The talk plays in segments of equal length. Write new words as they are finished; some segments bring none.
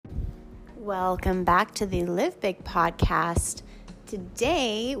Welcome back to the Live Big podcast.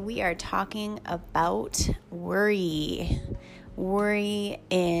 Today we are talking about worry. Worry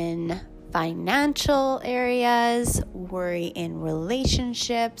in financial areas, worry in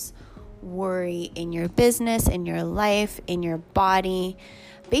relationships, worry in your business, in your life, in your body.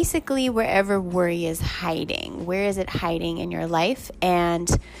 Basically, wherever worry is hiding. Where is it hiding in your life? And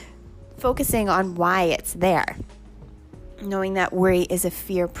focusing on why it's there. Knowing that worry is a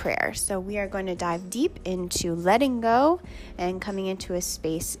fear prayer. So we are going to dive deep into letting go and coming into a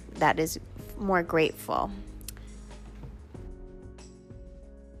space that is more grateful.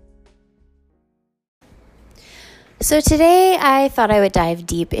 So today I thought I would dive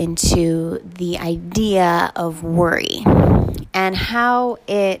deep into the idea of worry and how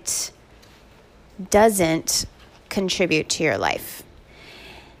it doesn't contribute to your life.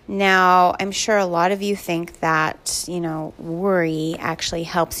 Now, I'm sure a lot of you think that, worry actually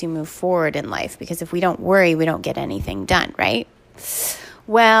helps you move forward in life, because if we don't worry, we don't get anything done, right?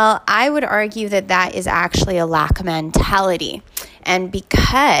 Well, I would argue that that is actually a lack mentality. And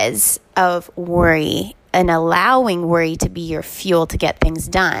because of worry and allowing worry to be your fuel to get things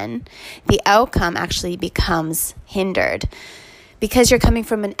done, the outcome actually becomes hindered because you're coming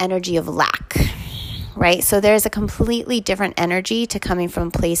from an energy of lack. Right? So there's a completely different energy to coming from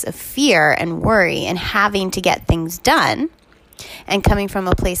a place of fear and worry and having to get things done, and coming from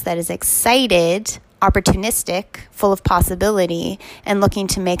a place that is excited, opportunistic, full of possibility, and looking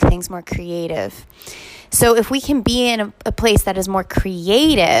to make things more creative. So if we can be in a place that is more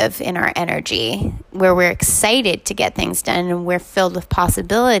creative in our energy, where we're excited to get things done and we're filled with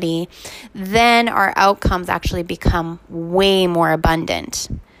possibility, then our outcomes actually become way more abundant.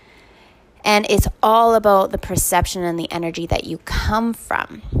 And it's all about the perception and the energy that you come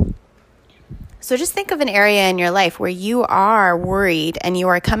from. So just think of an area in your life where you are worried and you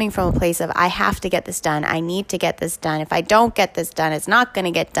are coming from a place of, I have to get this done. I need to get this done. If I don't get this done, it's not going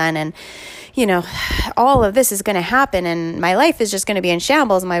to get done. And, all of this is going to happen and my life is just going to be in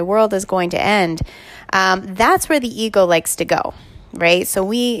shambles. My world is going to end. That's where the ego likes to go. Right? So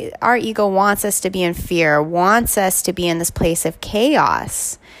our ego wants us to be in fear, wants us to be in this place of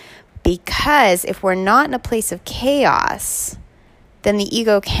chaos. Because if we're not in a place of chaos, then the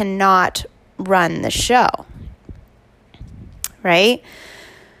ego cannot run the show, right?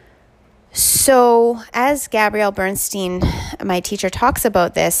 So as Gabrielle Bernstein, my teacher, talks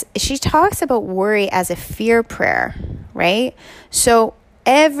about this, she talks about worry as a fear prayer, right? So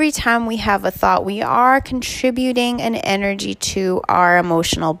every time we have a thought, we are contributing an energy to our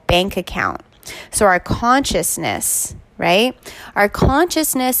emotional bank account. So our consciousness, right? Our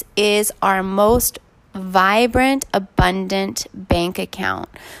consciousness is our most vibrant, abundant bank account.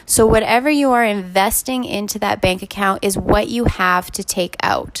 So whatever you are investing into that bank account is what you have to take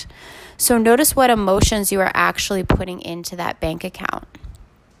out. So notice what emotions you are actually putting into that bank account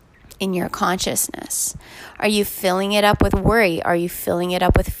in your consciousness. Are you filling it up with worry? Are you filling it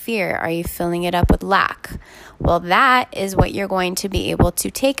up with fear? Are you filling it up with lack? Well, that is what you're going to be able to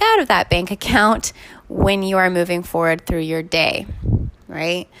take out of that bank account when you are moving forward through your day,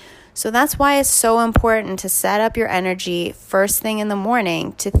 right? So that's why it's so important to set up your energy first thing in the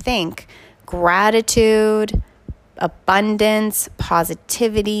morning to think gratitude, abundance,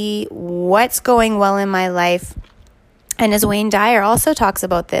 positivity, what's going well in my life. And as Wayne Dyer also talks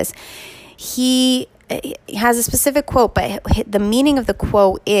about this, he has a specific quote, but the meaning of the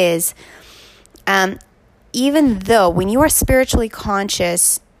quote is, even though when you are spiritually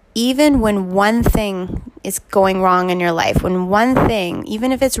conscious, even when one thing is going wrong in your life, when one thing,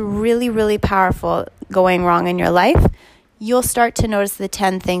 even if it's really, really powerful going wrong in your life, you'll start to notice the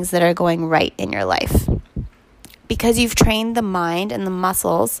 10 things that are going right in your life. Because you've trained the mind and the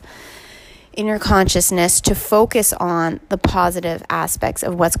muscles in your consciousness to focus on the positive aspects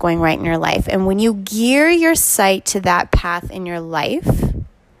of what's going right in your life. And when you gear your sight to that path in your life,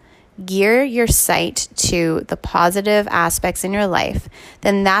 gear your sight to the positive aspects in your life,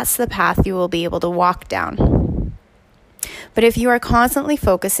 then that's the path you will be able to walk down. But if you are constantly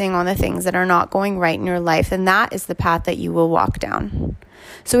focusing on the things that are not going right in your life, then that is the path that you will walk down.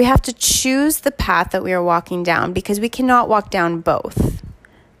 So we have to choose the path that we are walking down, because we cannot walk down both.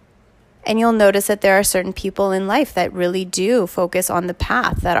 And you'll notice that there are certain people in life that really do focus on the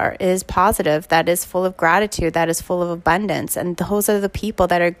path that is positive, that is full of gratitude, that is full of abundance. And those are the people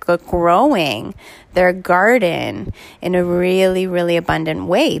that are growing their garden in a really, really abundant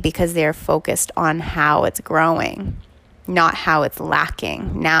way, because they're focused on how it's growing, not how it's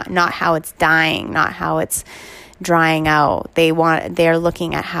lacking, not how it's dying, not how it's drying out. They're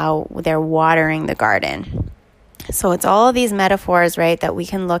looking at how they're watering the garden. So it's all of these metaphors, right, that we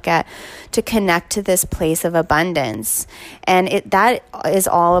can look at to connect to this place of abundance. And that is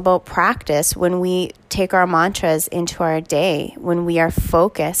all about practice. When we take our mantras into our day, when we are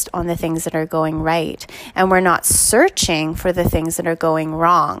focused on the things that are going right, and we're not searching for the things that are going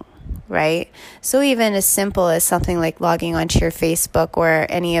wrong, right? So even as simple as something like logging onto your Facebook or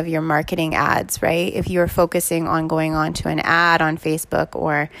any of your marketing ads, right? If you're focusing on going on to an ad on Facebook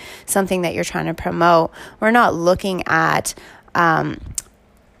or something that you're trying to promote, we're not looking at,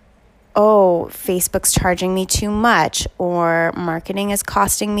 Facebook's charging me too much, or marketing is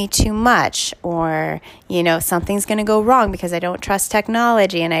costing me too much, or, something's going to go wrong because I don't trust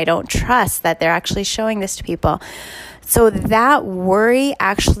technology and I don't trust that they're actually showing this to people. So that worry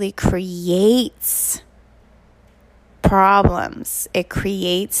actually creates problems. It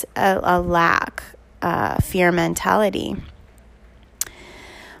creates a lack, fear mentality.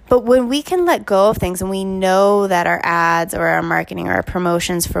 But when we can let go of things and we know that our ads or our marketing or our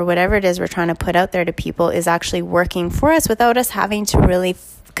promotions for whatever it is we're trying to put out there to people is actually working for us without us having to really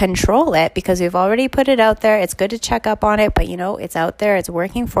control it, because we've already put it out there. It's good to check up on it, but it's out there. It's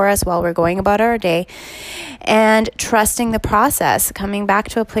working for us while we're going about our day, and trusting the process, coming back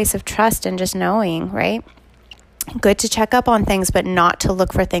to a place of trust and just knowing, right? Good to check up on things, but not to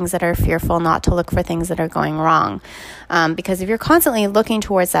look for things that are fearful, not to look for things that are going wrong. Because if you're constantly looking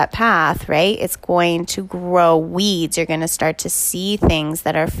towards that path, right, it's going to grow weeds. You're going to start to see things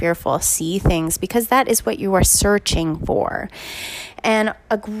that are fearful, see things, because that is what you are searching for. And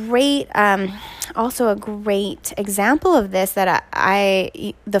a great example of this that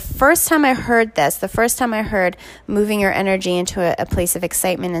the first time I heard moving your energy into a place of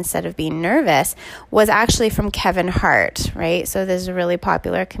excitement instead of being nervous was actually from Kevin Hart, right? So there's a really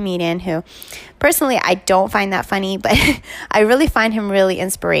popular comedian who, personally, I don't find that funny, but I really find him really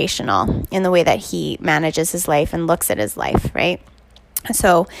inspirational in the way that he manages his life and looks at his life, right?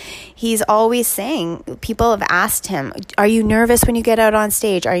 So he's always saying, people have asked him, are you nervous when you get out on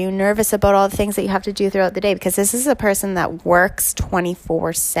stage? Are you nervous about all the things that you have to do throughout the day? Because this is a person that works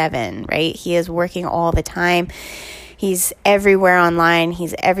 24/7, right? He is working all the time. He's everywhere online.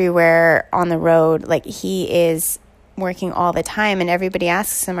 He's everywhere on the road. Like, he is working all the time. And everybody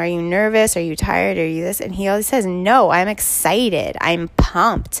asks him, are you nervous? Are you tired? Are you this? And he always says, no, I'm excited. I'm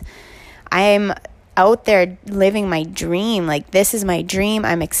pumped. I'm out there living my dream. Like, this is my dream.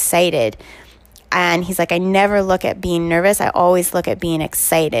 I'm excited. And he's like, I never look at being nervous. I always look at being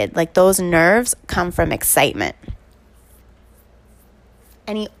excited. Like, those nerves come from excitement.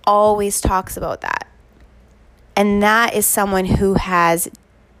 And he always talks about that. And that is someone who has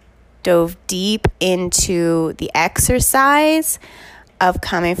dove deep into the exercise of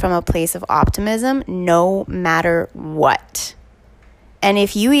coming from a place of optimism, no matter what. And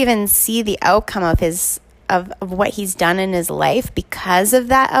if you even see the outcome of what he's done in his life because of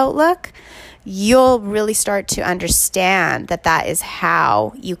that outlook, you'll really start to understand that is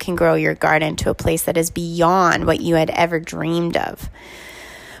how you can grow your garden to a place that is beyond what you had ever dreamed of.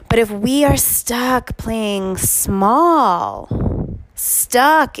 But if we are stuck playing small,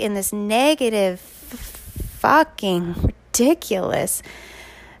 stuck in this negative, fucking ridiculous,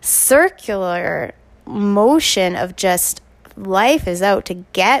 circular motion of just, life is out to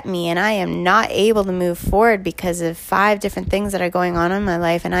get me and I am not able to move forward because of 5 different things that are going on in my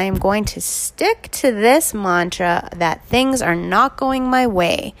life, and I am going to stick to this mantra that things are not going my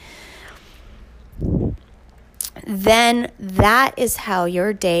way, then that is how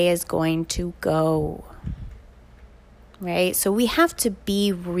your day is going to go, right? So we have to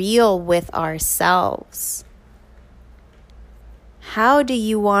be real with ourselves. How do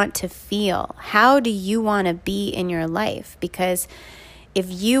you want to feel? How do you want to be in your life? Because if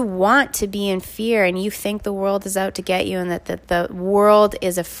you want to be in fear and you think the world is out to get you and that the world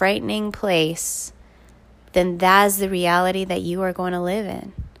is a frightening place, then that is the reality that you are going to live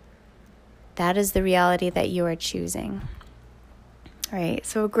in. That is the reality that you are choosing. All right,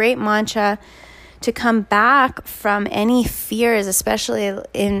 so a great mantra to come back from any fears, especially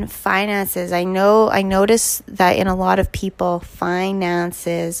in finances. I notice that in a lot of people,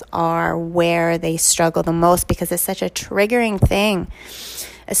 finances are where they struggle the most because it's such a triggering thing,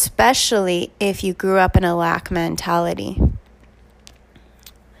 especially if you grew up in a lack mentality.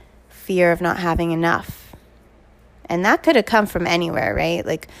 Fear of not having enough. And that could have come from anywhere, right?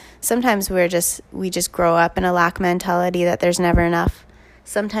 Like, sometimes we just grow up in a lack mentality that there's never enough.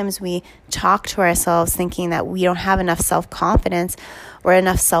 Sometimes we talk to ourselves thinking that we don't have enough self-confidence or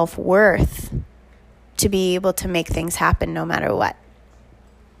enough self-worth to be able to make things happen no matter what.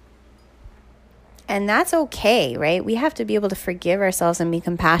 And that's okay, right? We have to be able to forgive ourselves and be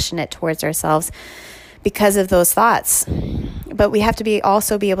compassionate towards ourselves, because of those thoughts. But we have to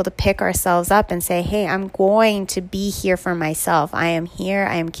also be able to pick ourselves up and say, hey, I'm going to be here for myself. I am here.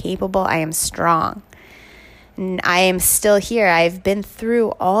 I am capable. I am strong. And I am still here. I've been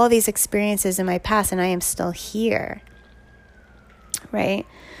through all these experiences in my past, and I am still here. Right?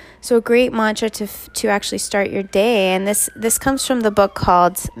 So a great mantra to actually start your day. And this comes from the book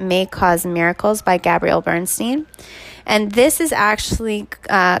called May Cause Miracles by Gabrielle Bernstein. And this is actually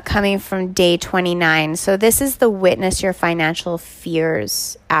coming from day 29. So this is the Witness Your Financial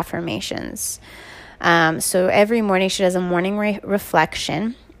Fears affirmations. So every morning she does a morning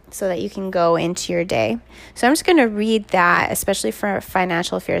reflection so that you can go into your day. So I'm just going to read that, especially for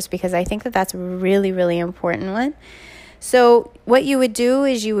financial fears, because I think that that's a really, really important one. So what you would do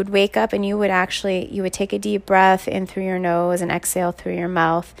is you would wake up and you would take a deep breath in through your nose and exhale through your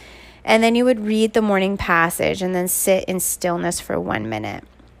mouth. And then you would read the morning passage and then sit in stillness for 1 minute.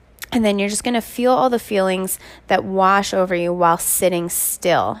 And then you're just going to feel all the feelings that wash over you while sitting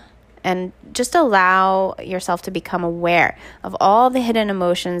still. And just allow yourself to become aware of all the hidden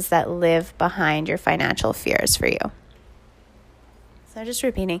emotions that live behind your financial fears for you. So just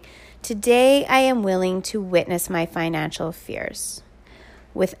repeating, today I am willing to witness my financial fears.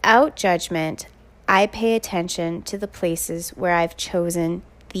 Without judgment, I pay attention to the places where I've chosen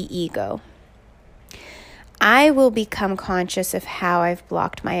the ego. I will become conscious of how I've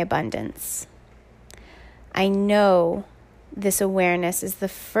blocked my abundance. I know this awareness is the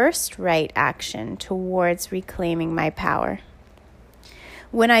first right action towards reclaiming my power.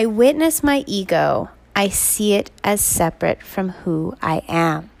 When I witness my ego, I see it as separate from who I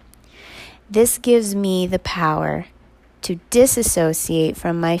am. This gives me the power to disassociate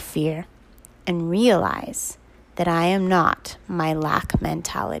from my fear and realize that I am not my lack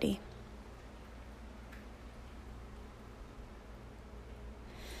mentality.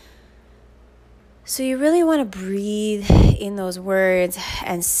 So you really want to breathe in those words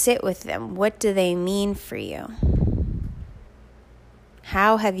and sit with them. What do they mean for you?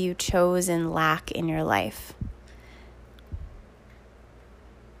 How have you chosen lack in your life?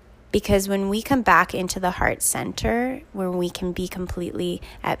 Because when we come back into the heart center, where we can be completely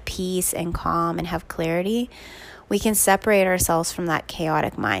at peace and calm and have clarity, we can separate ourselves from that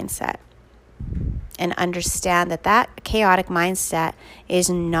chaotic mindset and understand that that chaotic mindset is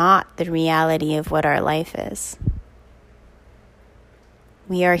not the reality of what our life is.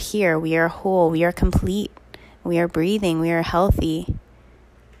 We are here, we are whole, we are complete, we are breathing, we are healthy.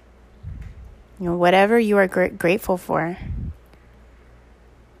 Whatever you are grateful for,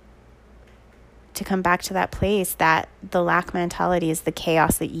 to come back to that place that the lack mentality is the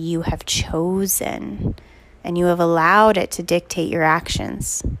chaos that you have chosen, and you have allowed it to dictate your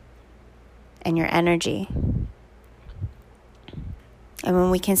actions and your energy. And when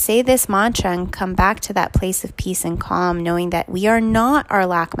we can say this mantra and come back to that place of peace and calm, knowing that we are not our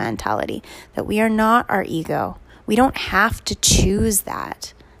lack mentality, that we are not our ego, we don't have to choose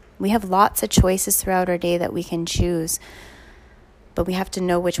that. We have lots of choices throughout our day that we can choose, but we have to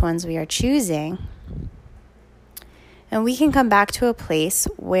know which ones we are choosing. And we can come back to a place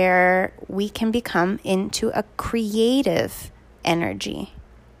where we can become into a creative energy.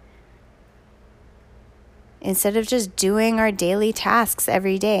 Instead of just doing our daily tasks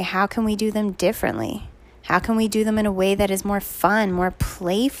every day, how can we do them differently? How can we do them in a way that is more fun, more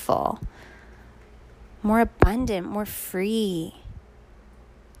playful, more abundant, more free?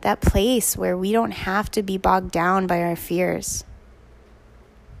 That place where we don't have to be bogged down by our fears.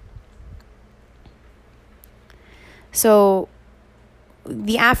 So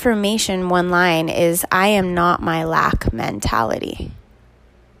the affirmation, one line, is, I am not my lack mentality.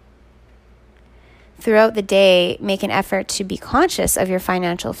 Throughout the day, make an effort to be conscious of your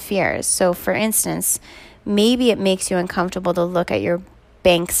financial fears. So for instance, maybe it makes you uncomfortable to look at your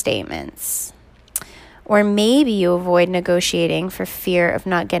bank statements. Or maybe you avoid negotiating for fear of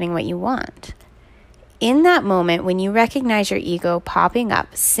not getting what you want. In that moment, when you recognize your ego popping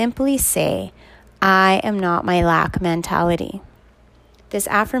up, simply say, I am not my lack mentality. This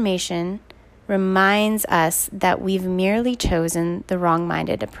affirmation reminds us that we've merely chosen the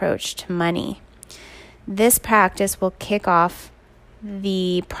wrong-minded approach to money. This practice will kick off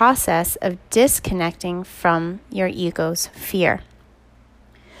the process of disconnecting from your ego's fear.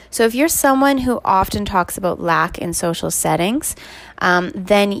 So if you're someone who often talks about lack in social settings,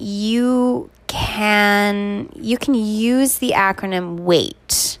 then you can use the acronym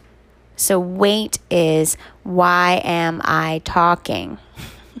WAIT. So WAIT is, why am I talking?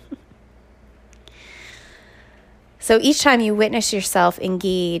 So each time you witness yourself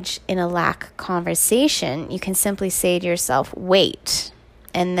engage in a lack conversation, you can simply say to yourself, wait.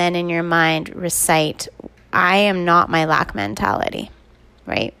 and then in your mind recite, I am not my lack mentality,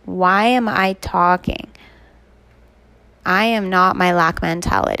 right? Why am I talking? I am not my lack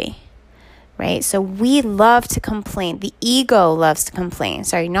mentality, right? So we love to complain. The ego loves to complain.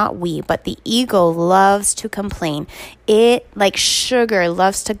 Sorry, not we, but the ego loves to complain. It, like sugar,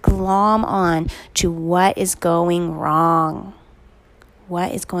 loves to glom on to what is going wrong.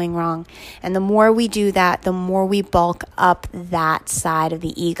 What is going wrong? And the more we do that, the more we bulk up that side of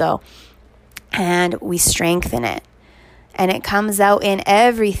the ego and we strengthen it. And it comes out in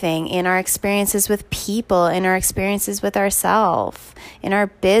everything, in our experiences with people, in our experiences with ourselves, in our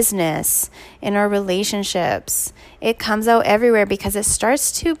business, in our relationships. It comes out everywhere because it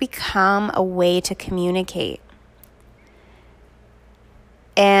starts to become a way to communicate.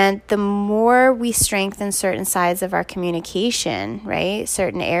 And the more we strengthen certain sides of our communication, right,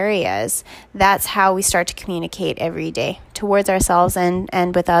 certain areas, that's how we start to communicate every day towards ourselves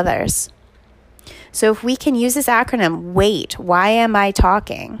and with others. So if we can use this acronym, WAIT, why am I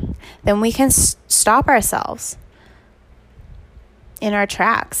talking? Then we can stop ourselves in our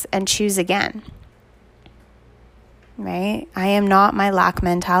tracks and choose again. Right? I am not my lack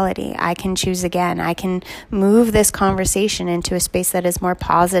mentality. I can choose again. I can move this conversation into a space that is more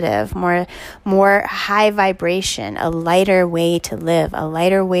positive, more high vibration, a lighter way to live, a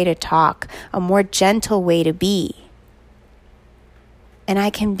lighter way to talk, a more gentle way to be. And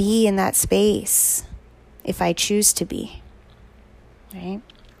I can be in that space if I choose to be, right?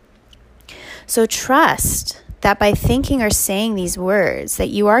 So trust that by thinking or saying these words, that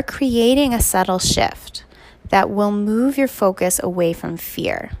you are creating a subtle shift that will move your focus away from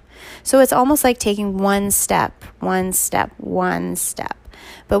fear. So it's almost like taking one step.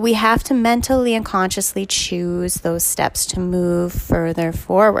 But we have to mentally and consciously choose those steps to move further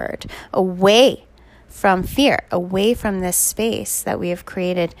forward, away from fear, away from this space that we have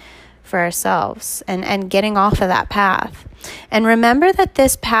created for ourselves, and getting off of that path. And remember that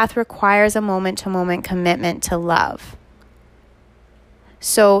this path requires a moment-to-moment commitment to love.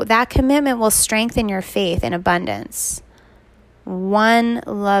 So that commitment will strengthen your faith in abundance, one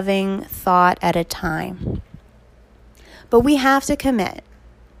loving thought at a time. But we have to commit.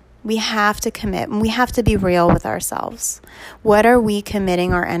 We have to commit, and we have to be real with ourselves. What are we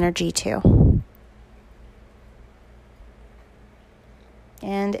committing our energy to?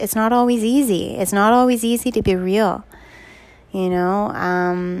 And it's not always easy. It's not always easy to be real.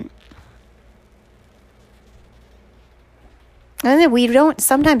 And we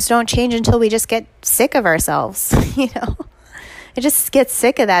sometimes don't change until we just get sick of ourselves, It just gets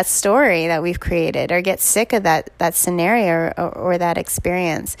sick of that story that we've created, or get sick of that scenario or that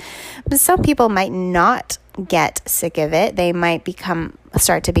experience. But some people might not get sick of it. They might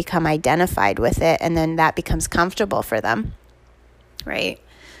start to become identified with it, and then that becomes comfortable for them, right?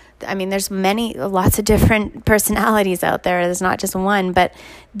 I mean, there's lots of different personalities out there. There's not just one, but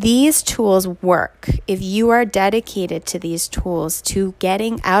these tools work. If you are dedicated to these tools, to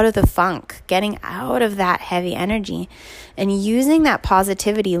getting out of the funk, getting out of that heavy energy, and using that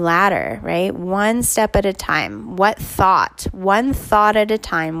positivity ladder, right? One step at a time. One thought at a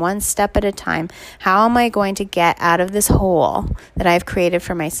time, one step at a time. How am I going to get out of this hole that I've created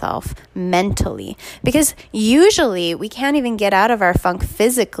for myself mentally? Because usually we can't even get out of our funk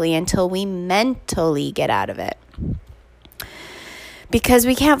physically until we mentally get out of it. Because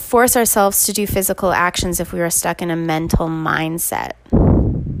we can't force ourselves to do physical actions if we are stuck in a mental mindset,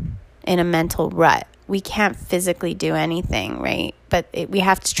 in a mental rut. We can't physically do anything, right? But we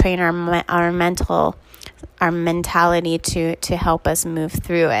have to train our mentality to help us move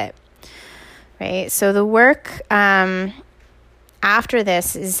through it, right? So the work after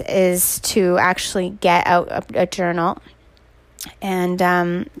this is to actually get out a journal and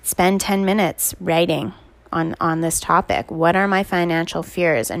spend 10 minutes writing on this topic. What are my financial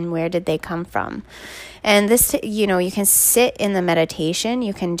fears and where did they come from? And this, you can sit in the meditation.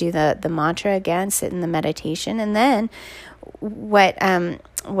 You can do the mantra again, sit in the meditation. And then what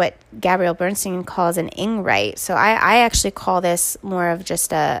Gabrielle Bernstein calls an ing write. So I actually call this more of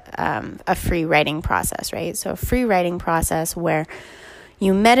just a free writing process, right? So a free writing process where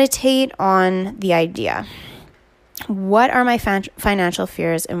you meditate on the idea. What are my financial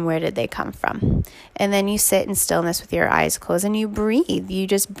fears and where did they come from? And then you sit in stillness with your eyes closed and you breathe. You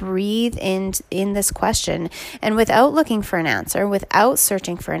just breathe in this question. And without looking for an answer, without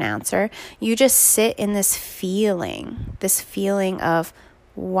searching for an answer, you just sit in this feeling of,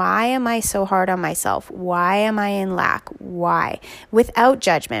 why am I so hard on myself? Why am I in lack? Why? Without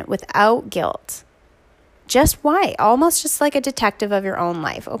judgment, without guilt. Just why? Almost just like a detective of your own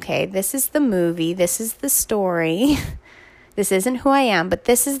life. Okay, this is the movie. This is the story. This isn't who I am, but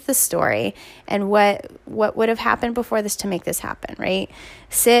this is the story. And what would have happened before this to make this happen, right?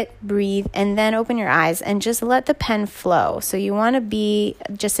 Sit, breathe, and then open your eyes and just let the pen flow. So you want to be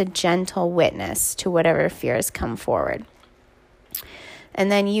just a gentle witness to whatever fears come forward. And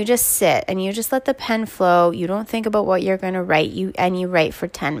then you just sit and you just let the pen flow. You don't think about what you're going to write. You write for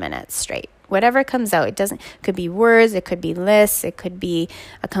 10 minutes straight. Whatever comes out, it could be words, it could be lists, it could be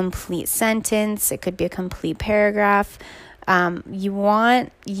a complete sentence, it could be a complete paragraph. You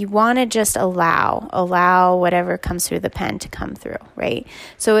want to just allow whatever comes through the pen to come through, right?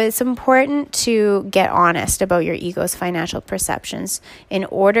 So it's important to get honest about your ego's financial perceptions in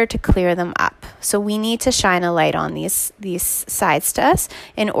order to clear them up. So we need to shine a light on these sides to us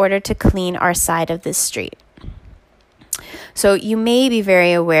in order to clean our side of the street. So you may be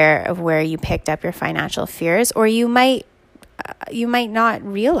very aware of where you picked up your financial fears, or you might not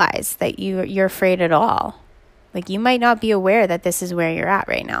realize that you're afraid at all. Like, you might not be aware that this is where you're at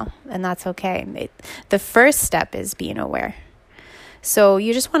right now, and that's okay. The first step is being aware. So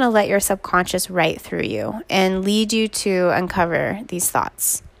you just want to let your subconscious write through you and lead you to uncover these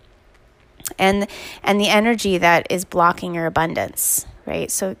thoughts and the energy that is blocking your abundance,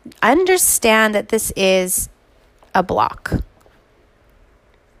 right? So understand that this is a block.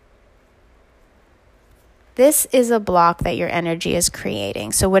 This is a block that your energy is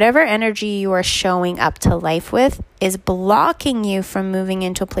creating. So whatever energy you are showing up to life with is blocking you from moving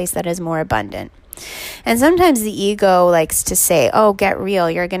into a place that is more abundant. And sometimes the ego likes to say, "Oh, get real.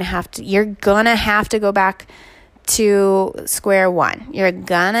 You're gonna have to go back to square one. You're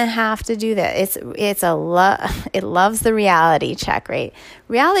gonna have to do that." It loves the reality check, right?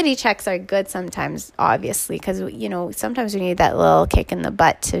 Reality checks are good sometimes, obviously, because sometimes we need that little kick in the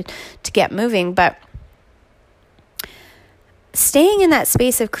butt to get moving, but staying in that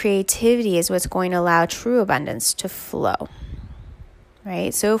space of creativity is what's going to allow true abundance to flow,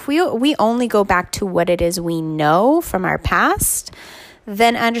 right? So if we only go back to what it is we know from our past,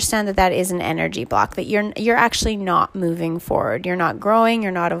 then understand that is an energy block, that you're actually not moving forward. You're not growing,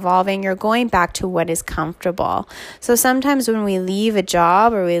 you're not evolving, you're going back to what is comfortable. So sometimes when we leave a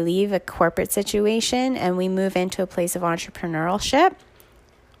job or we leave a corporate situation and we move into a place of entrepreneurship,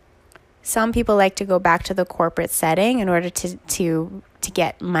 some people like to go back to the corporate setting in order to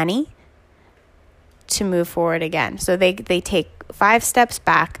get money to move forward again. So they take 5 steps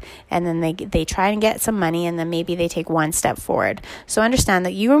back, and then they try and get some money, and then maybe they take 1 step forward. So understand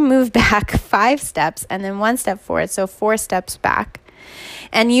that you move back 5 steps and then 1 step forward, so 4 steps back.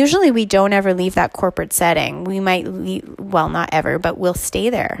 And usually we don't ever leave that corporate setting. We might leave, well, not ever, but we'll stay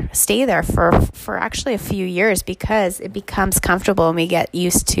there for actually a few years, because it becomes comfortable and we get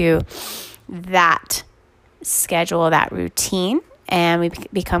used to that schedule, that routine, and we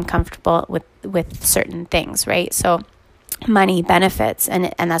become comfortable with certain things, right? So money, benefits,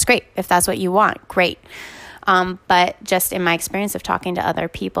 and that's great. If that's what you want, great. But just in my experience of talking to other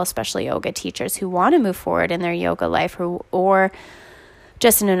people, especially yoga teachers who want to move forward in their yoga life, or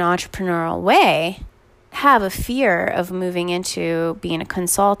just in an entrepreneurial way, have a fear of moving into being a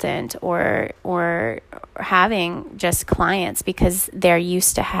consultant or having just clients because they're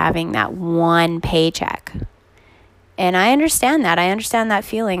used to having that one paycheck. And I understand that. I understand that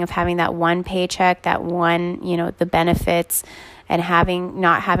feeling of having that one paycheck, that one, the benefits, and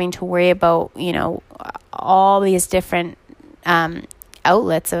not having to worry about, all these different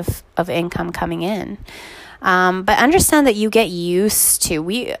outlets of income coming in. But understand that you get used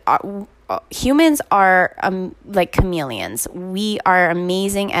to, humans are like chameleons. We are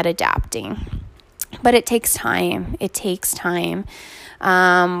amazing at adapting, but it takes time.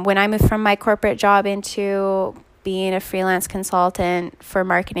 When I moved from my corporate job into being a freelance consultant for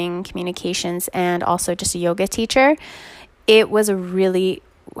marketing, communications, and also just a yoga teacher, it was a really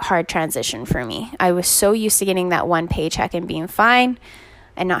hard transition for me. I was so used to getting that one paycheck and being fine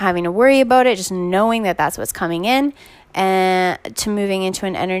and not having to worry about it, just knowing that that's what's coming in, and to moving into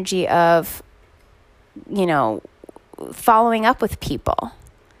an energy of, following up with people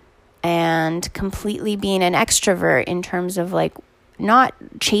and completely being an extrovert in terms of like not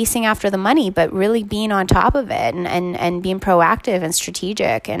chasing after the money, but really being on top of it and being proactive and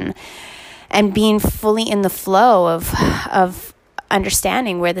strategic and being fully in the flow of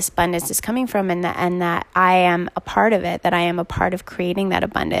understanding where this abundance is coming from, and that I am a part of it, that I am a part of creating that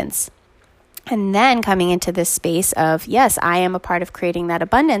abundance. And then coming into this space of, yes, I am a part of creating that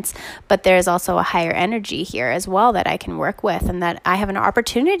abundance, but there's also a higher energy here as well that I can work with, and that I have an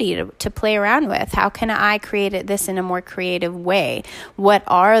opportunity to play around with. How can I create this in a more creative way? What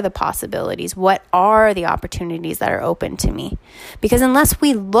are the possibilities? What are the opportunities that are open to me? Because unless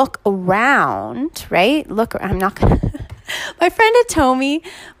we look around, right? I'm not going to My friend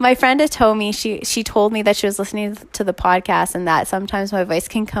Atomi, she told me that she was listening to the podcast and that sometimes my voice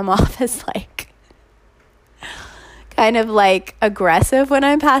can come off as like kind of like aggressive when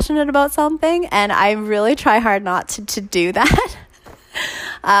I'm passionate about something, and I really try hard not to do that.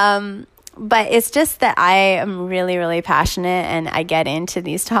 But it's just that I am really, really passionate and I get into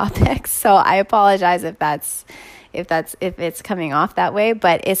these topics. So I apologize if it's coming off that way,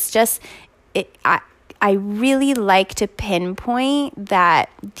 but it's just I really like to pinpoint that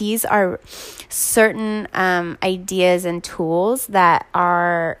these are certain ideas and tools that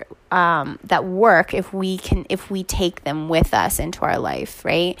are that work if we take them with us into our life,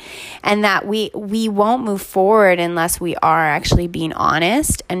 right? And that we won't move forward unless we are actually being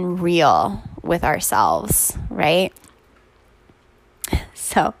honest and real with ourselves, right?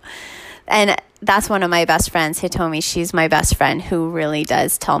 So, and that's one of my best friends, Hitomi. She's my best friend who really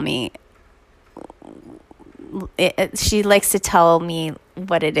does tell me. She likes to tell me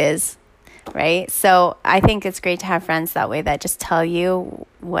what it is, right? So I think it's great to have friends that way that just tell you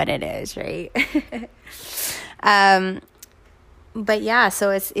what it is, right? But yeah, so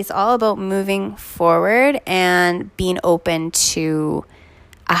it's all about moving forward and being open to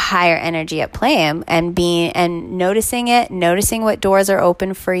a higher energy at play and noticing what doors are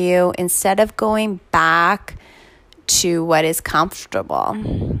open for you instead of going back to what is comfortable.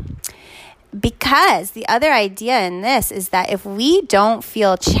 Because the other idea in this is that if we don't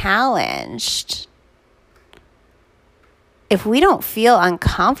feel challenged, if we don't feel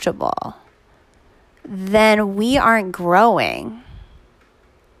uncomfortable, then we aren't growing.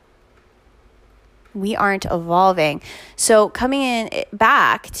 We aren't evolving. So coming in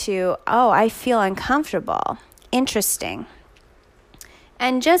back to, I feel uncomfortable. Interesting.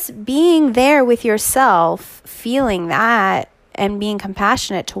 And just being there with yourself, feeling that, and being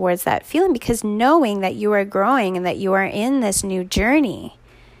compassionate towards that feeling, because knowing that you are growing and that you are in this new journey,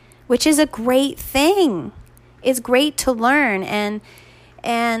 which is a great thing. It's great to learn. And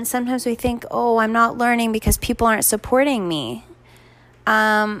sometimes we think, I'm not learning because people aren't supporting me.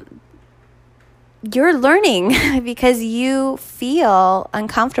 You're learning because you feel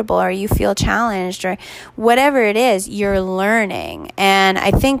uncomfortable or you feel challenged or whatever it is, you're learning. And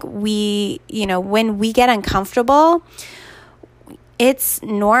I think when we get uncomfortable, it's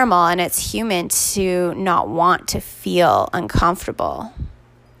normal and it's human to not want to feel uncomfortable.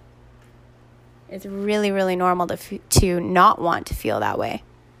 It's really, really normal to not want to feel that way.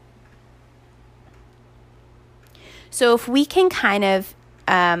 So if we can kind of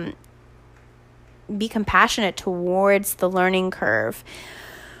be compassionate towards the learning curve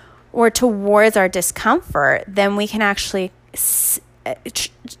or towards our discomfort, then we can actually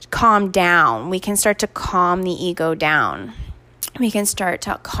calm down. We can start to calm the ego down. We can start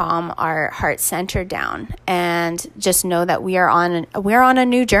to calm our heart center down and just know that we're on a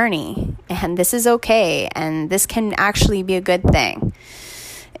new journey, and this is okay, and this can actually be a good thing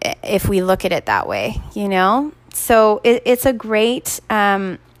if we look at it that way, So it's a great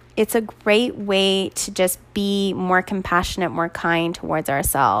way to just be more compassionate, more kind towards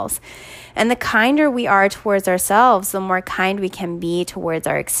ourselves. And the kinder we are towards ourselves, the more kind we can be towards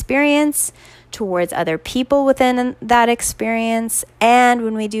our experience, towards other people within that experience. And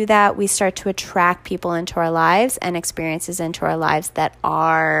when we do that, we start to attract people into our lives and experiences into our lives that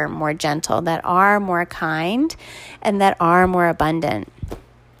are more gentle, that are more kind, and that are more abundant.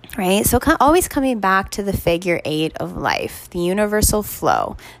 Right? So always coming back to the figure 8 of life, the universal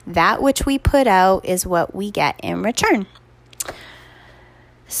flow. That which we put out is what we get in return.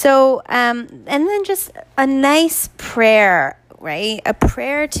 So, and then just a nice prayer, right? A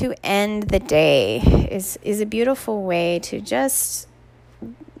prayer to end the day is a beautiful way to just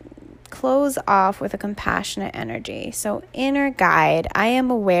close off with a compassionate energy. So, inner guide, I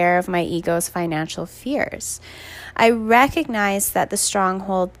am aware of my ego's financial fears. I recognize that the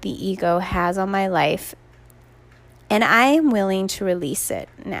stronghold the ego has on my life, and I am willing to release it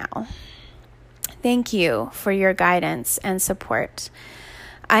now. Thank you for your guidance and support.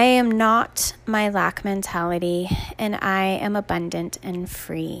 I am not my lack mentality, and I am abundant and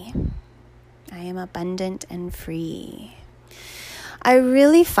free. I am abundant and free. I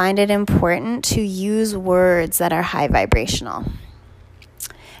really find it important to use words that are high vibrational.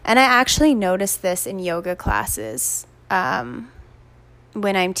 And I actually notice this in yoga classes when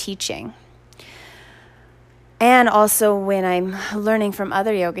I'm teaching. And also when I'm learning from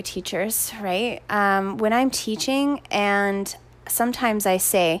other yoga teachers, right? When I'm teaching, and sometimes I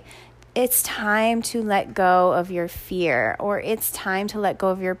say, it's time to let go of your fear, or it's time to let go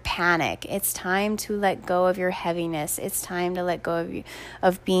of your panic. It's time to let go of your heaviness. It's time to let go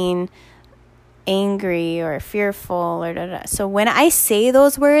of being angry or fearful or da, da. So when I say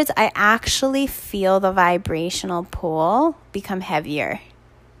those words, I actually feel the vibrational pull become heavier.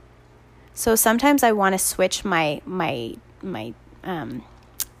 So sometimes I want to switch my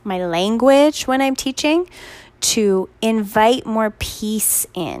language when I'm teaching to invite more peace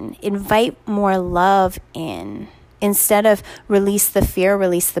in, invite more love in. Instead of release the fear,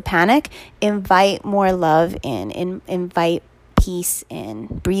 release the panic, invite more love in, invite peace in.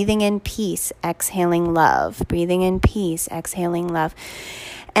 Breathing in peace, exhaling love. Breathing in peace, exhaling love.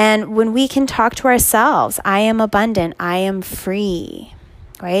 And when we can talk to ourselves, I am abundant, I am free,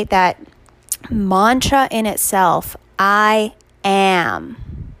 right? That mantra in itself, I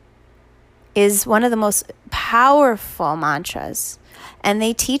am, is one of the most powerful mantras. And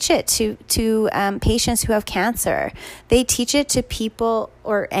they teach it to patients who have cancer. They teach it to people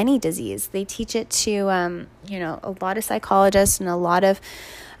or any disease. They teach it to a lot of psychologists and a lot of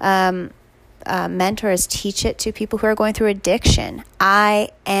mentors teach it to people who are going through addiction. I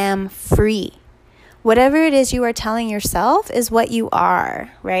am free. Whatever it is you are telling yourself is what you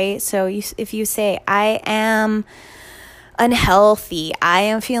are, right? So if you say, I am unhealthy, I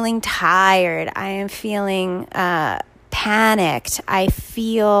am feeling tired, I am feeling panicked, I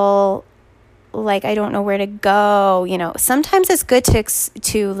feel like I don't know where to go. Sometimes it's good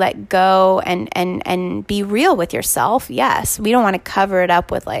to let go and be real with yourself. Yes, we don't want to cover it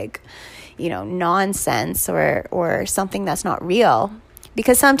up with nonsense or something that's not real,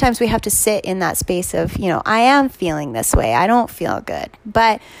 because sometimes we have to sit in that space of, I am feeling this way, I don't feel good.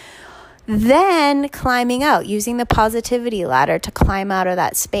 But then climbing out, using the positivity ladder to climb out of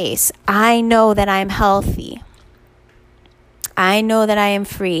that space. I know that I'm healthy. I know that I am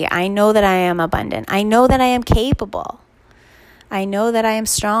free. I know that I am abundant. I know that I am capable. I know that I am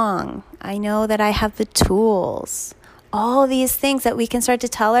strong. I know that I have the tools. All these things that we can start to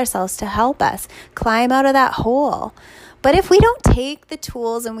tell ourselves to help us climb out of that hole. But if we don't take the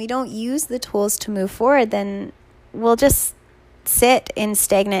tools and we don't use the tools to move forward, then we'll just sit in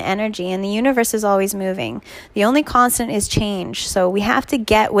stagnant energy, and the universe is always moving. The only constant is change. So we have to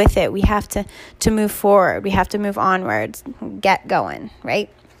get with it. We have to move forward. We have to move onwards, get going, right?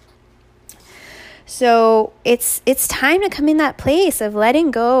 So it's time to come in that place of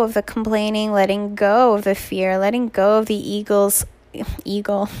letting go of the complaining, letting go of the fear, letting go of the eagle. I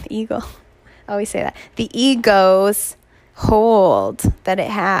always say that. The ego's hold that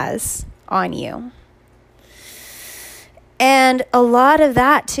it has on you. And a lot of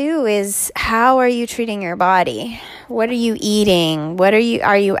that too is, how are you treating your body? What are you eating?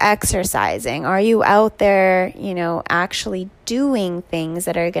 Are you exercising? Are you out there, actually doing things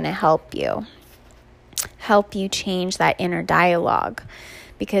that are going to help you change that inner dialogue?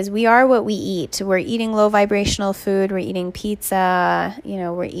 Because we are what we eat. We're eating low vibrational food. We're eating pizza,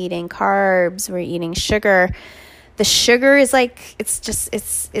 we're eating carbs, we're eating sugar. The sugar is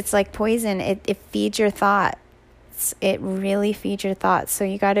it's like poison. It feeds your thought. It really feeds your thoughts. So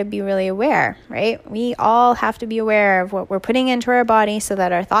you got to be really aware, right? We all have to be aware of what we're putting into our body so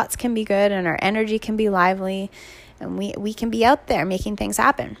that our thoughts can be good and our energy can be lively and we can be out there making things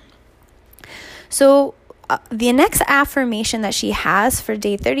happen. So the next affirmation that she has for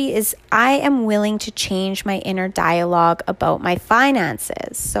day 30 is, I am willing to change my inner dialogue about my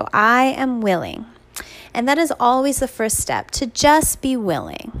finances. So I am willing. And that is always the first step, to just be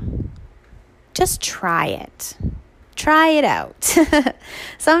willing. Just try it. Try it out.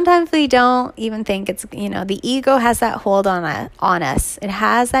 Sometimes we don't even think it's, the ego has that hold on us. It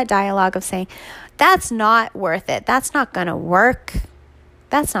has that dialogue of saying, that's not worth it. That's not going to work.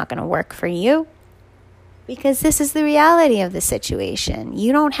 That's not going to work for you. Because this is the reality of the situation.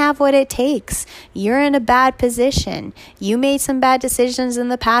 You don't have what it takes. You're in a bad position. You made some bad decisions in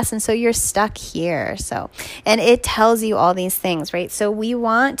the past, and so you're stuck here. And it tells you all these things, right? So we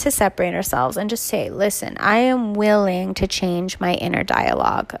want to separate ourselves and just say, listen, I am willing to change my inner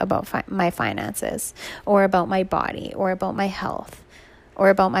dialogue about my finances, or about my body, or about my health, or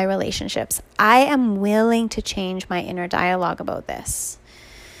about my relationships. I am willing to change my inner dialogue about this.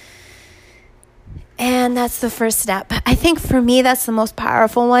 And that's the first step. I think for me, that's the most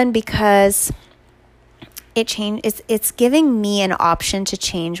powerful one, because it's giving me an option to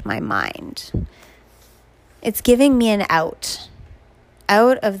change my mind. It's giving me an out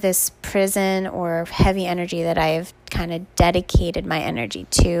of this prison or heavy energy that I've kind of dedicated my energy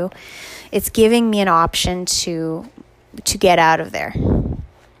to. It's giving me an option to get out of there,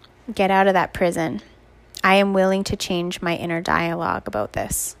 get out of that prison. I am willing to change my inner dialogue about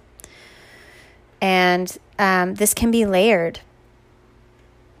this. And this can be layered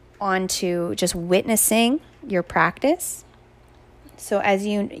onto just witnessing your practice. So as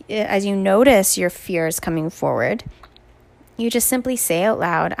you notice your fears coming forward, you just simply say out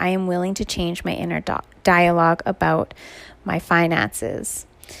loud, I am willing to change my inner dialogue about my finances.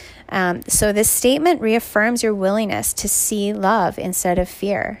 So this statement reaffirms your willingness to see love instead of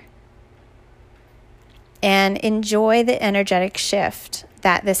fear. And enjoy the energetic shift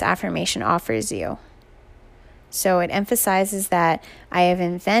that this affirmation offers you. So it emphasizes that I have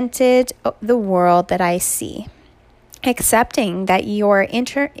invented the world that I see. Accepting that your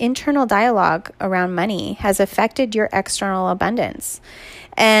internal dialogue around money has affected your external abundance.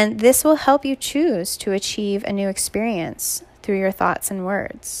 And this will help you choose to achieve a new experience through your thoughts and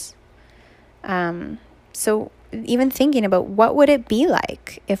words. So even thinking about what would it be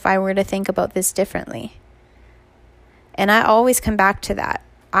like if I were to think about this differently? And I always come back to that.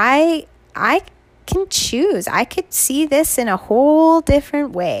 I can choose. I could see this in a whole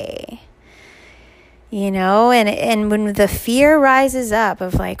different way. And when the fear rises up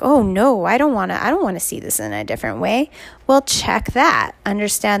of like, oh no, I don't want to see this in a different way. Well, check that.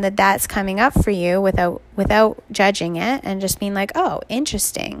 Understand that that's coming up for you without judging it and just being like, oh,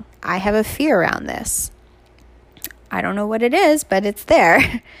 interesting. I have a fear around this. I don't know what it is, but it's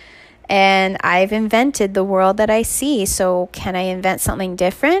there. And I've invented the world that I see. So can I invent something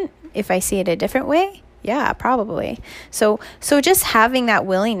different if I see it a different way? Yeah, probably. So just having that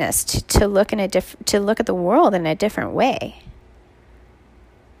willingness to look at the world in a different way.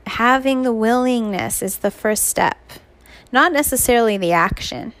 Having the willingness is the first step, not necessarily the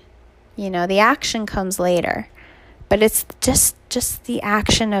action. The action comes later, but it's just the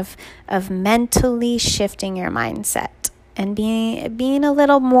action of mentally shifting your mindset and being a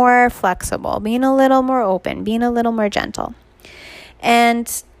little more flexible, being a little more open, being a little more gentle.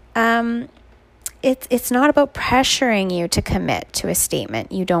 And it's not about pressuring you to commit to a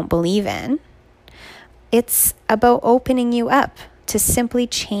statement you don't believe in. It's about opening you up to simply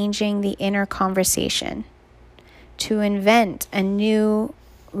changing the inner conversation to invent a new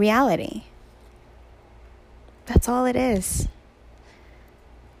reality. That's all it is.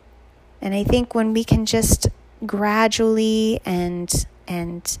 And I think when we can just gradually and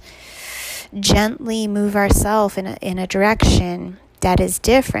gently move ourselves in a direction that is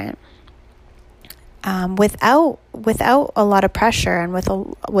different, without a lot of pressure and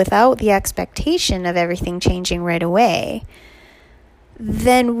without the expectation of everything changing right away,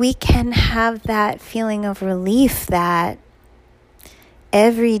 then we can have that feeling of relief that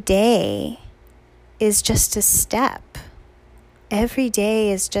every day is just a step. Every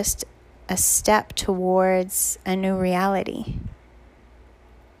day is just a step towards a new reality.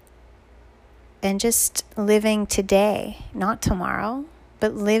 And just living today, not tomorrow,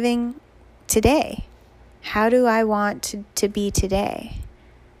 but living today. How do I want to be today?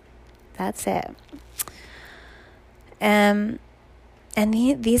 That's it. And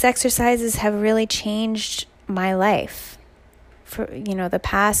these exercises have really changed my life. For the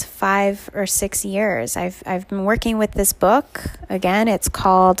past 5 or 6 years, I've been working with this book. Again, it's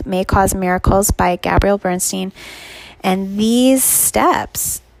called May Cause Miracles by Gabrielle Bernstein, and these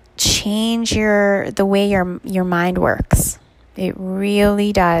steps change the way your mind works. It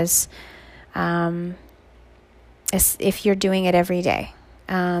really does. If you're doing it every day.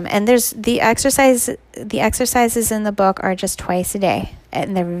 And there's the exercises in the book are just twice a day,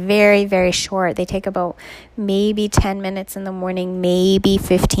 and they're very, very short. They take about maybe 10 minutes in the morning, maybe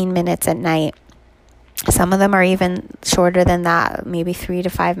 15 minutes at night. Some of them are even shorter than that, maybe 3 to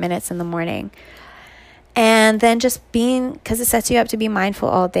 5 minutes in the morning. And then just because it sets you up to be mindful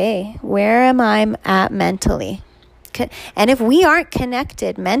all day. Where am I at mentally? And if we aren't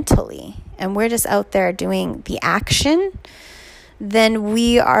connected mentally and we're just out there doing the action, then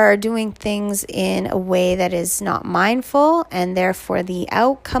we are doing things in a way that is not mindful, and therefore the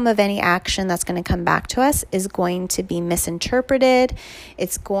outcome of any action that's going to come back to us is going to be misinterpreted.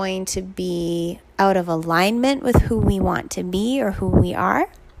 It's going to be out of alignment with who we want to be or who we are,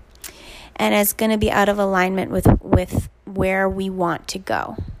 and it's going to be out of alignment with where we want to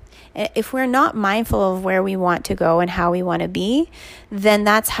go. If we're not mindful of where we want to go and how we want to be, then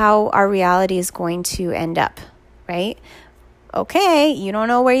that's how our reality is going to end up, right? Okay, you don't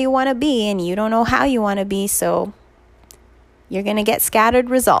know where you want to be and you don't know how you want to be, so you're going to get scattered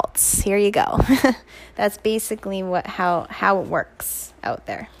results. Here you go. That's basically how it works out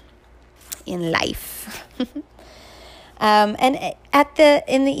there in life. And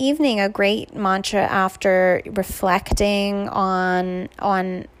in the evening, a great mantra after reflecting on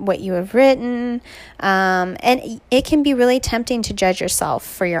what you have written, and it can be really tempting to judge yourself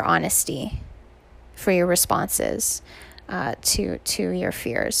for your honesty, for your responses to your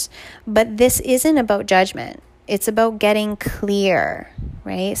fears. But this isn't about judgment. It's about getting clear,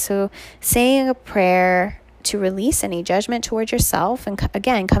 right? So saying a prayer to release any judgment towards yourself, and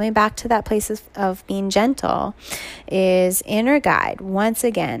again, coming back to that place of being gentle, is inner guide. Once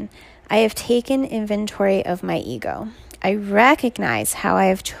again, I have taken inventory of my ego. I recognize how I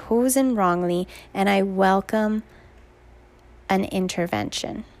have chosen wrongly, and I welcome an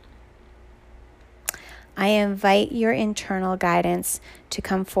intervention. I invite your internal guidance to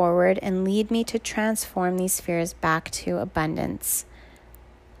come forward and lead me to transform these fears back to abundance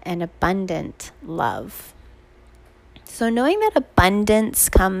and abundant love. So knowing that abundance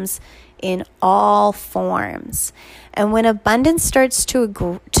comes in all forms, and when abundance starts to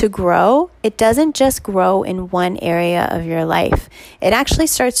grow, it doesn't just grow in one area of your life. It actually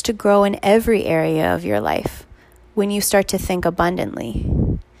starts to grow in every area of your life when you start to think abundantly.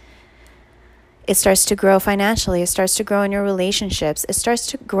 It starts to grow financially. It starts to grow in your relationships. It starts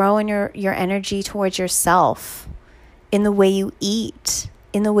to grow in your energy towards yourself, in the way you eat,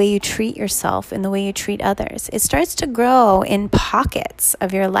 in the way you treat yourself, in the way you treat others. It starts to grow in pockets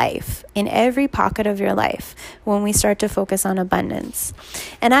of your life, in every pocket of your life, when we start to focus on abundance.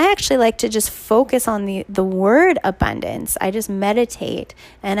 And I actually like to just focus on the word abundance. I just meditate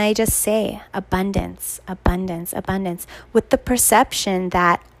and I just say abundance, abundance, abundance, with the perception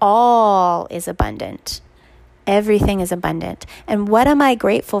that all is abundant. Everything is abundant. And what am I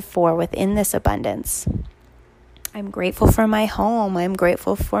grateful for within this abundance? I'm grateful for my home. I'm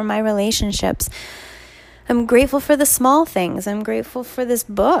grateful for my relationships. I'm grateful for the small things. I'm grateful for this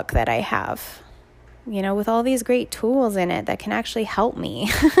book that I have, with all these great tools in it that can actually help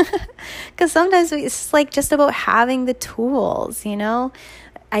me. Because sometimes it's like just about having the tools,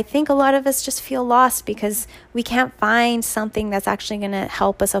 I think a lot of us just feel lost because we can't find something that's actually going to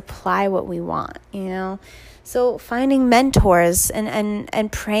help us apply what we want, So finding mentors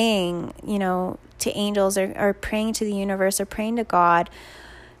and praying, to angels or praying to the universe or praying to God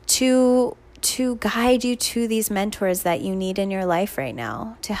to guide you to these mentors that you need in your life right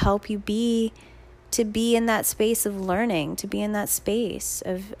now, to help you be in that space of learning, to be in that space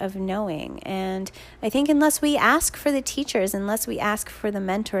of knowing. And I think unless we ask for the teachers, unless we ask for the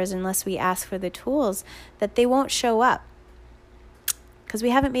mentors, unless we ask for the tools, that they won't show up. Because we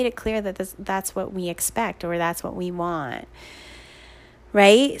haven't made it clear that that's what we expect or that's what we want.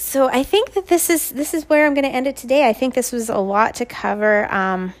 Right? So I think that this is where I'm going to end it today. I think this was a lot to cover.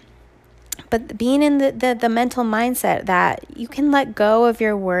 But being in the mental mindset that you can let go of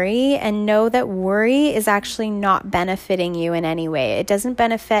your worry and know that worry is actually not benefiting you in any way. It doesn't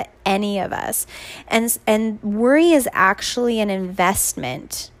benefit any of us. And worry is actually an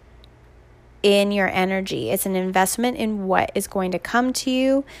investment in your energy. It's an investment in what is going to come to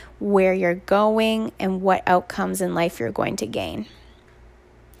you, where you're going, and what outcomes in life you're going to gain.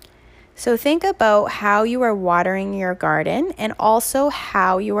 So think about how you are watering your garden and also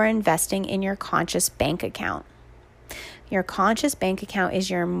how you are investing in your conscious bank account. Your conscious bank account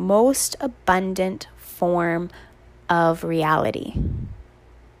is your most abundant form of reality.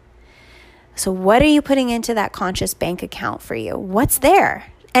 So what are you putting into that conscious bank account for you? What's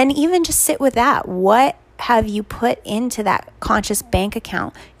there? And even just sit with that. What have you put into that conscious bank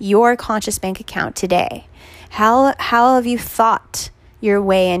account, your conscious bank account today? How have you thought your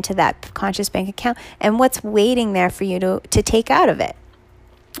way into that conscious bank account, and what's waiting there for you to take out of it?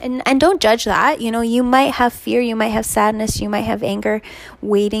 And don't judge that. You might have fear, you might have sadness, you might have anger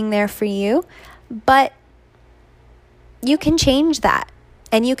waiting there for you, but you can change that.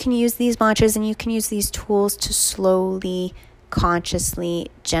 And you can use these mantras and you can use these tools to slowly, consciously,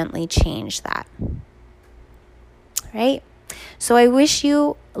 gently change that. Right? So I wish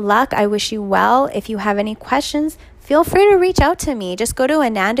you luck. I wish you well. If you have any questions, feel free to reach out to me. Just go to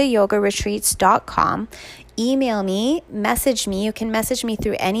anandayogaretreats.com. Email me, message me. You can message me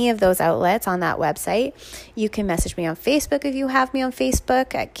through any of those outlets on that website. You can message me on Facebook if you have me on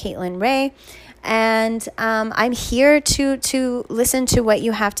Facebook at Caitlin Ray. And I'm here to listen to what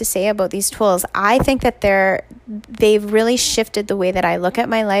you have to say about these tools. I think that they've really shifted the way that I look at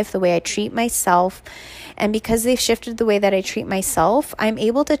my life, the way I treat myself. And because they've shifted the way that I treat myself, I'm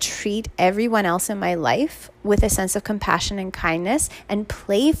able to treat everyone else in my life with a sense of compassion and kindness and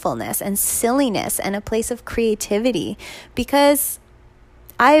playfulness and silliness and a place of creativity, because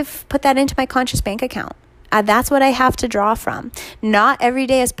I've put that into my conscious bank account. That's what I have to draw from. Not every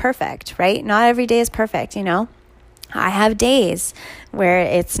day is perfect, right? Not every day is perfect, I have days where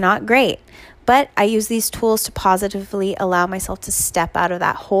it's not great, but I use these tools to positively allow myself to step out of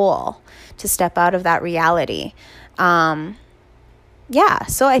that hole, to step out of that reality. So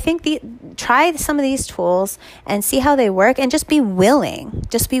I think try some of these tools and see how they work, and just be willing.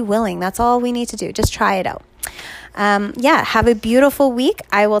 Just be willing. That's all we need to do. Just try it out. have a beautiful week.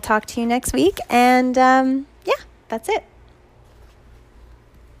 I will talk to you next week. And that's it.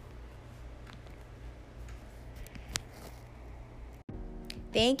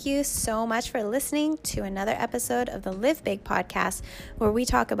 Thank you so much for listening to another episode of the Live Big podcast, where we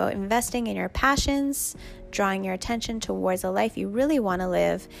talk about investing in your passions, drawing your attention towards a life you really want to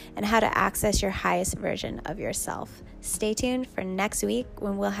live, and how to access your highest version of yourself. Stay tuned for next week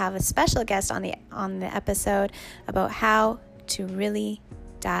when we'll have a special guest on the episode about how to really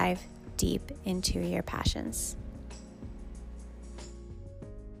dive deep into your passions.